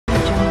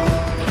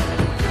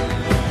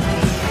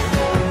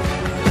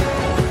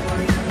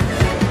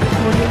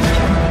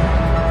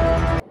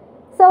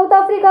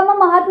આફ્રિકામાં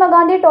Mahatma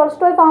Gandhi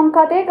Tolstoy farm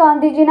ખાતે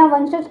ગાંધીજીના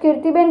વંશજ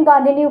કીર્તિબેન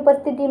ગાંધીની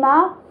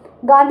ઉપસ્થિતિમાં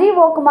ગાંધી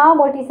વોકમાં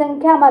મોટી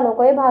સંખ્યામાં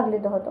લોકોએ ભાગ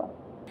લીધો હતો.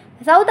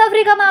 સાઉથ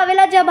આફ્રિકામાં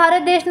આવેલા જ્યાં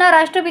ભારત દેશના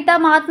રાષ્ટ્રપિતા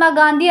મહાત્મા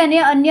ગાંધી અને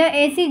અન્ય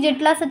 80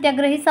 જેટલા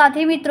સત્યાગ્રહી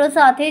સાથી મિત્રો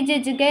સાથે જે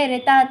જગ્યાએ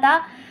રહેતા હતા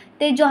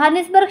તે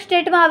જોહાનિસબર્ગ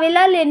સ્ટેટમાં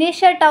આવેલા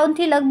લેનેશિયા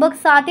ટાઉનથી લગભગ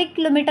 7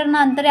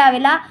 કિલોમીટરના અંતરે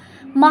આવેલા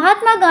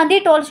મહાત્મા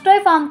ગાંધી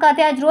ટોલ્સ્ટોય ફાર્મ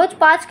ખાતે આજ રોજ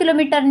 5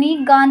 કિલોમીટરની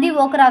ગાંધી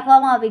વોક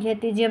રાખવામાં આવી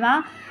હતી,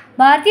 જેમાં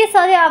ભારતીય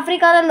સાથે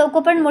આફ્રિકાના લોકો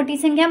પણ મોટી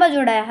સંખ્યામાં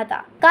જોડાયા હતા.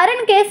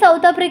 કારણ કે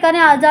સાઉથ આફ્રિકાને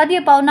આઝાદી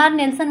અપાવનાર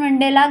નેલ્સન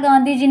મંડેલા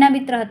ગાંધીજીના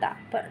મિત્ર હતા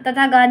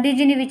તથા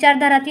ગાંધીજીની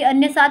વિચારધારાથી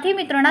અન્ય સાથી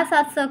મિત્રોના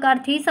સાથ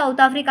સહકારથી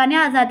સાઉથ આફ્રિકાને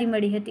આઝાદી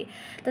મળી હતી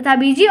તથા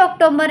 2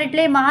 ઓક્ટોબર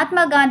એટલે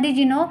મહાત્મા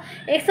ગાંધીજીનો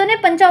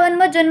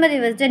 155મો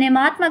જન્મદિવસ, જેને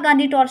મહાત્મા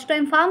ગાંધી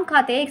ટોલ્સ્ટોય ફાર્મ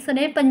ખાતે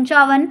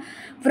 155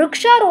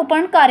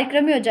 વૃક્ષારોપણ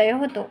કાર્યક્રમ યોજાયો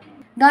હતો.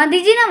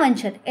 ગાંધીજીના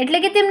વંશજ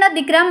એટલે કે તેમના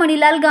દીકરા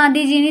મણીલાલ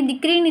ગાંધીજીની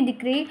દીકરીની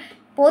દીકરી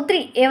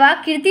પૌત્રી એવા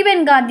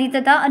કીર્તિબેન ગાંધી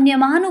તથા અન્ય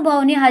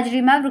મહાનુભાવોની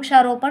હાજરીમાં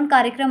વૃક્ષારોપણ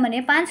કાર્યક્રમ અને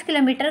 5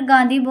 કિલોમીટર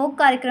ગાંધી વોક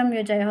કાર્યક્રમ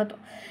યોજાયો હતો,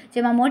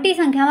 જેમાં મોટી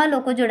સંખ્યામાં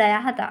લોકો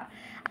જોડાયા હતા.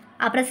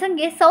 આ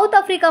પ્રસંગે સાઉથ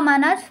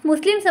આફ્રિકામાંના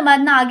મુસ્લિમ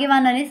સમાજના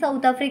આગેવાન અને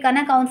સાઉથ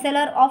આફ્રિકાના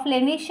councillor of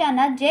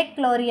લેનેશિયાના Jack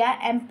ક્લોરિયા,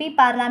 MP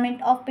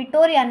parliament of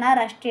પ્રિટોરિયાના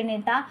રાષ્ટ્રીય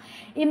નેતા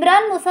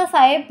ઇમરાન મુસા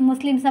સાહેબ,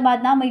 મુસ્લિમ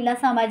સમાજના મહિલા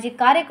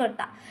સામાજિક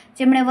કાર્યકર્તા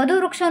જેમણે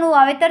વધુ વૃક્ષોનું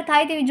વાવેતર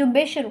થાય તેવી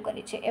ઝુંબેશ શરૂ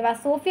કરી છે એવા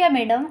સોફિયા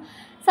મેડમ,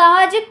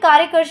 સામાજિક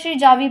કાર્યકર શ્રી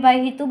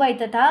જાવીભાઈ હિતુભાઈ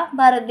તથા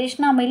ભારત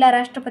દેશના મહિલા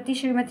રાષ્ટ્રપતિ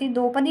શ્રીમતી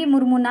દ્રૌપદી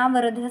મુર્મુના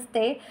વરદ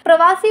હસ્તે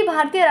પ્રવાસી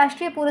ભારતીય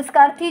રાષ્ટ્રીય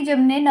પુરસ્કારથી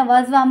જેમને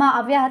નવાજવામાં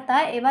આવ્યા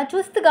હતા એવા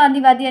ચુસ્ત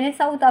ગાંધીવાદી અને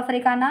સાઉથ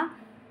આફ્રિકાના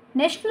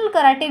નેશનલ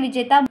કરાટે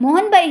વિજેતા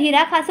મોહનભાઈ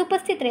હીરા ખાસ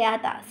ઉપસ્થિત રહ્યા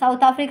હતા.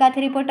 સાઉથ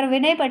આફ્રિકાથી રિપોર્ટર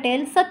વિનય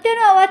પટેલ,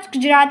 સત્યનો અવાજ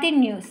Gujarati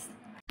news.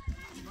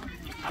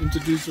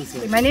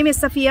 My name is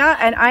Safia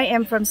and I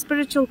am from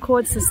Spiritual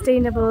Code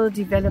Sustainable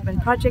Development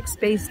Projects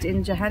based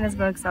in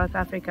Johannesburg, South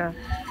Africa.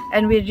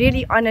 And we're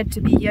really honored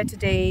to be here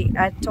today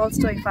at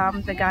Tolstoy Farm,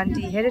 the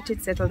Gandhi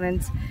Heritage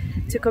Settlement,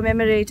 to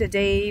commemorate a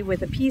day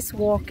with a peace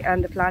walk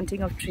and the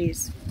planting of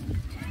trees.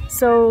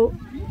 So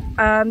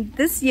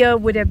this year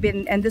would have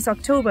been, and this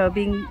October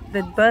being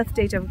the birth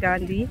date of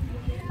Gandhi,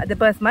 the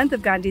birth month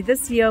of Gandhi,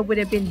 this year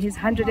would have been his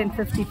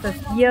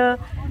 155th year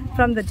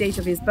from the date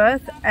of his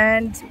birth,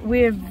 and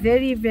we're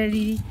very,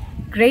 very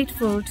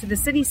grateful to the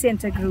City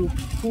Centre Group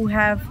who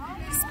have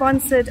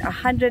sponsored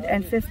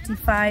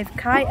 155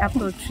 Kai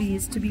apple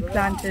trees to be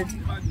planted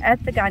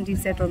at the Gandhi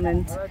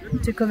settlement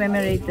to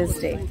commemorate this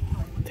day.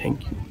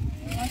 Thank you.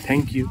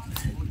 Thank you.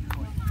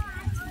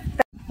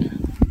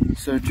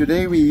 So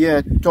today we're here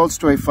at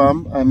Tolstoy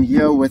Farm. I'm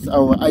here with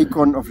our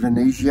icon of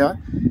Lenasia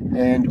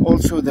and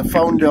also the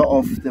founder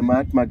of the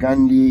Mahatma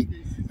Gandhi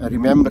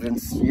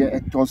Remembrance here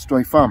at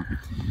Tolstoy Farm.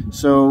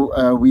 So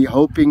we're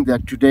hoping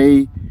that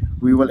today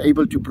we will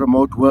able to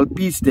promote World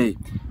Peace Day,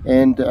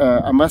 and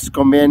I must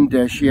commend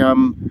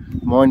Shyam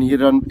Mohan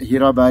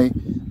Hirabai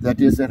that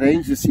has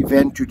arranged this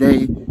event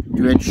today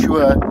to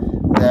ensure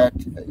that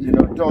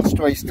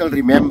Tolstoy is still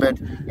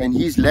remembered, and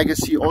his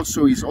legacy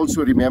also is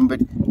also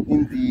remembered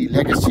in the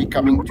legacy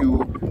coming to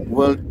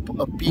World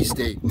Peace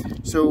Day.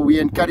 So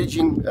we're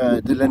encouraging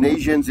the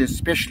Lenasians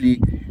especially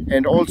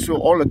and also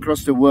all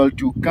across the world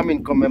to come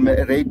and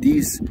commemorate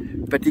these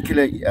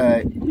particular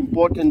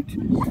important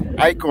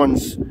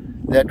icons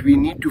that we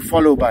need to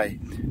follow by.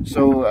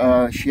 So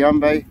Shyam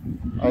bhai,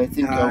 I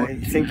think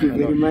thank you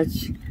very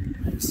much,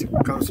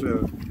 Councillor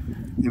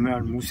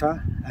Imran Musa.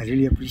 I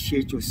really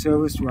appreciate your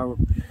service to our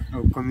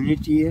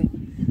community here.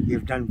 You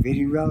have done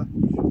very well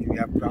and we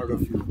are proud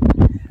of you.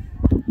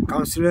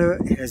 Councillor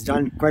has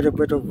done quite a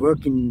bit of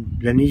work in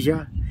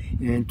Lenasia,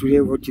 and today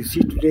what you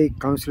see today,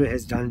 Councillor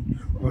has done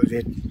all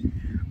that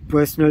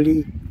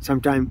personally,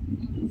 sometime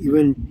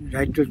even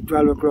right till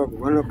 12 o'clock,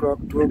 1 o'clock,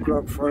 2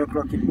 o'clock, 4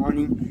 o'clock in the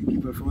morning,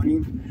 people phone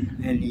him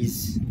and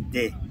he's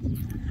there.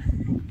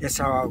 That's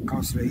how our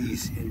councillor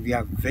is, and we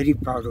are very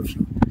proud of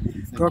you.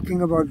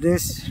 Talking about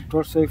this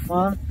Tolstoy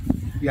Farm,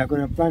 we are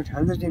going to plant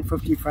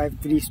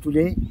 155 trees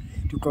today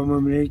to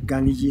commemorate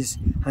Gandhiji's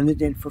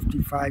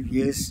 155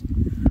 years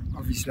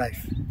of his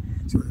life.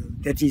 So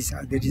that is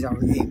our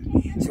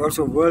aim. It's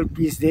also World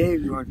Peace Day.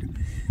 We want the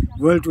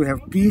world to have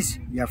peace.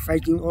 We are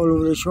fighting all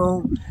over the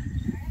show.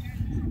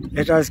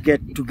 Let us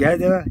get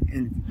together,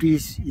 and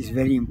peace is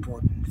very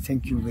important.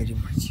 Thank you very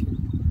much.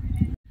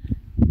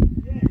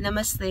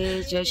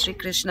 Namaste, Jai Shri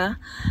Krishna.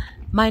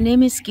 My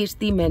name is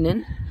Kirti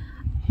Menon.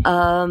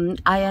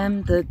 I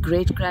am the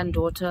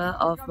great-granddaughter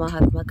of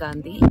Mahatma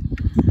Gandhi.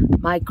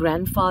 My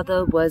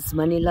grandfather was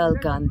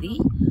Manilal Gandhi,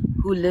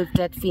 who lived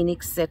at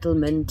Phoenix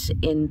Settlement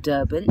in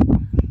Durban.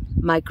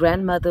 My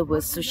grandmother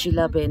was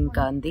Sushila Ben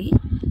Gandhi,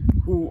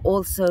 who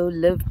also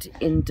lived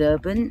in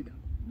Durban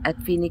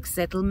at Phoenix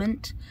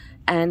Settlement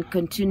and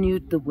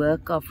continued the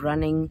work of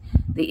running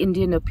the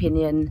Indian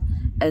Opinion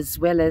as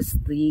well as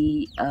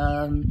the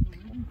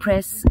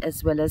press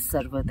as well as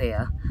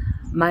Sarvodaya.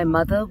 My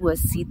mother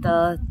was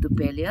Sita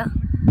Dupelia,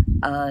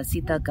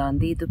 Sita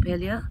Gandhi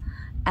Dupelia,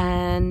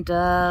 and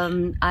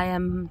I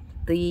am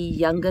the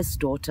youngest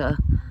daughter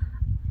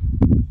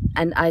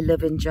and I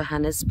live in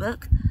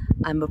Johannesburg.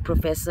 I'm a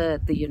professor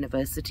at the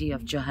University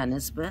of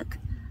Johannesburg.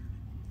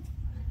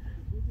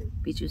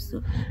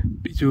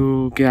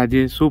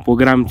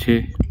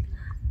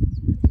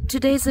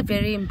 Today is a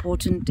very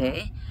important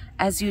day.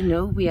 As you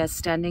know, we are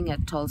standing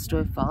at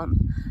Tolstoy Farm.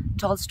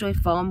 Tolstoy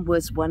Farm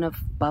was one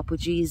of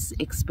Bapuji's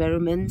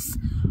experiments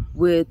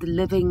with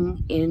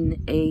living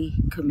in a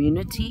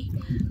community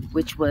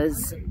which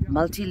was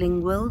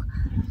multilingual,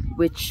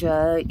 which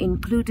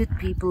included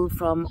people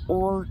from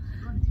all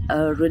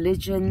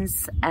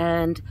religions,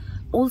 and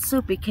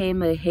also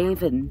became a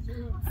haven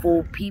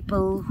for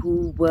people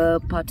who were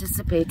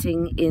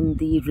participating in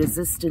the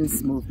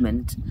resistance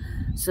movement.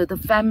 So the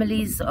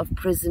families of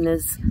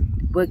prisoners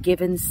were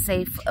given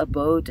safe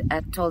abode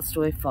at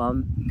Tolstoy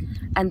Farm,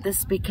 and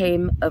this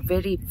became a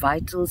very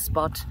vital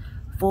spot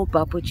for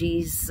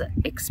Bapuji's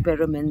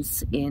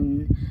experiments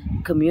in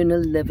communal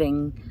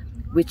living,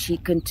 which he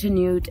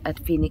continued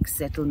at Phoenix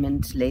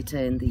Settlement later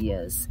in the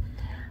years.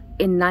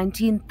 In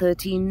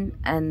 1913,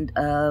 and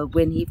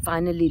when he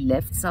finally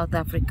left South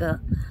Africa,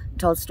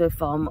 Tolstoy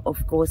Farm,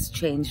 of course,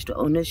 changed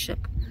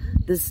ownership.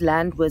 This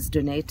land was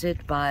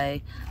donated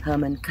by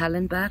Herman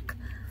Kallenbach,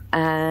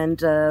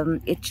 and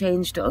it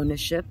changed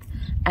ownership.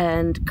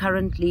 And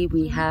currently,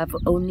 we have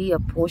only a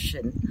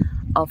portion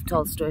of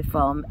Tolstoy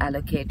Farm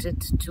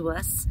allocated to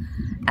us.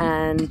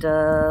 And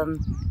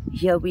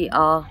here we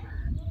are,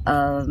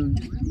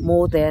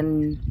 more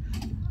than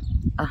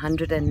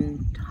 100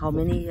 and how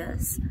many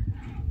years?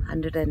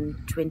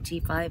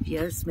 125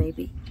 years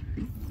maybe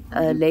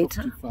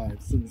later.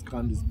 Since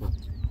Gandhi's birth.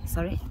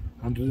 Sorry?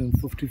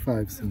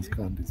 155 since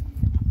Gandhi's birth.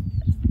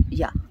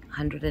 Yeah,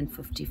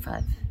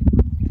 155.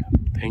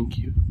 Thank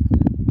you.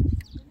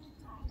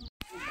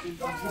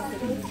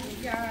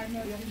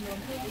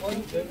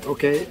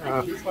 Okay,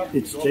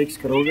 it's Jake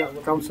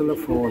Skaroga, Councillor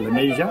for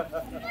Lenasia.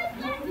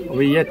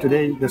 We're here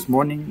today, this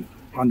morning,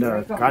 on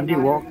the Gandhi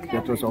Walk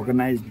that was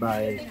organized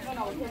by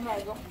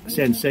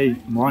Sensei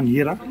Mohan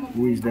Hira,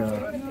 who is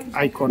the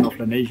icon of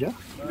Lenasia.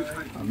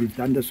 We've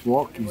done this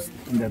walk in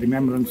the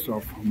remembrance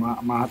of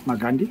Mahatma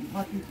Gandhi.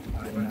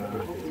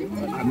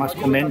 I must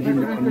commend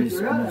him on his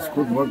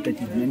good work that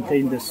he's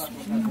maintained this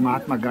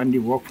Mahatma Gandhi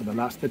walk for the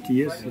last 30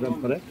 years. Is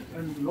that correct?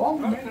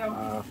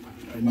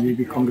 And we'll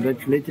be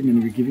congratulating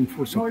and we're giving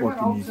full support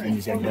in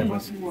his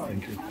endeavors.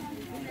 Thank you.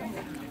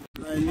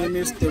 My name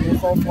is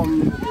Temuko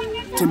from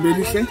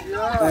Timbelishe.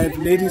 I have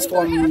ladies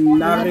from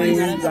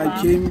Nare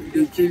that came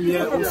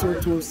here also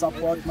to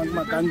support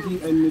Mahatma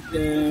Gandhi and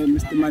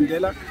Mr.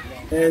 Mandela.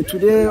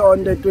 Today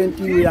on the 20th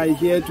we are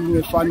here doing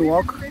a fun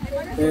walk.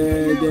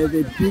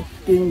 The big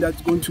thing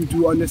that's going to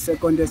do on the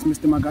 2nd is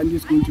Mr. Magandhi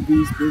is going to be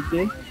his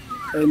birthday.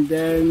 And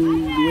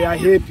then we are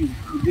happy.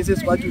 This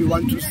is what we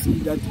want to see,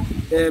 that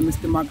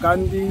Mr.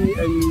 Magandhi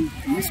and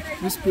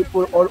his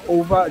people all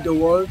over the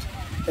world,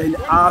 and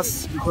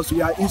us, because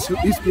we are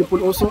his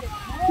people also,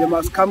 they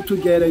must come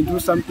together and do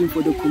something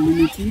for the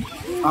community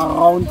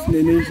around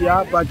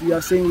Lenasia. But we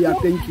are saying we are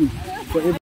thanking for everything.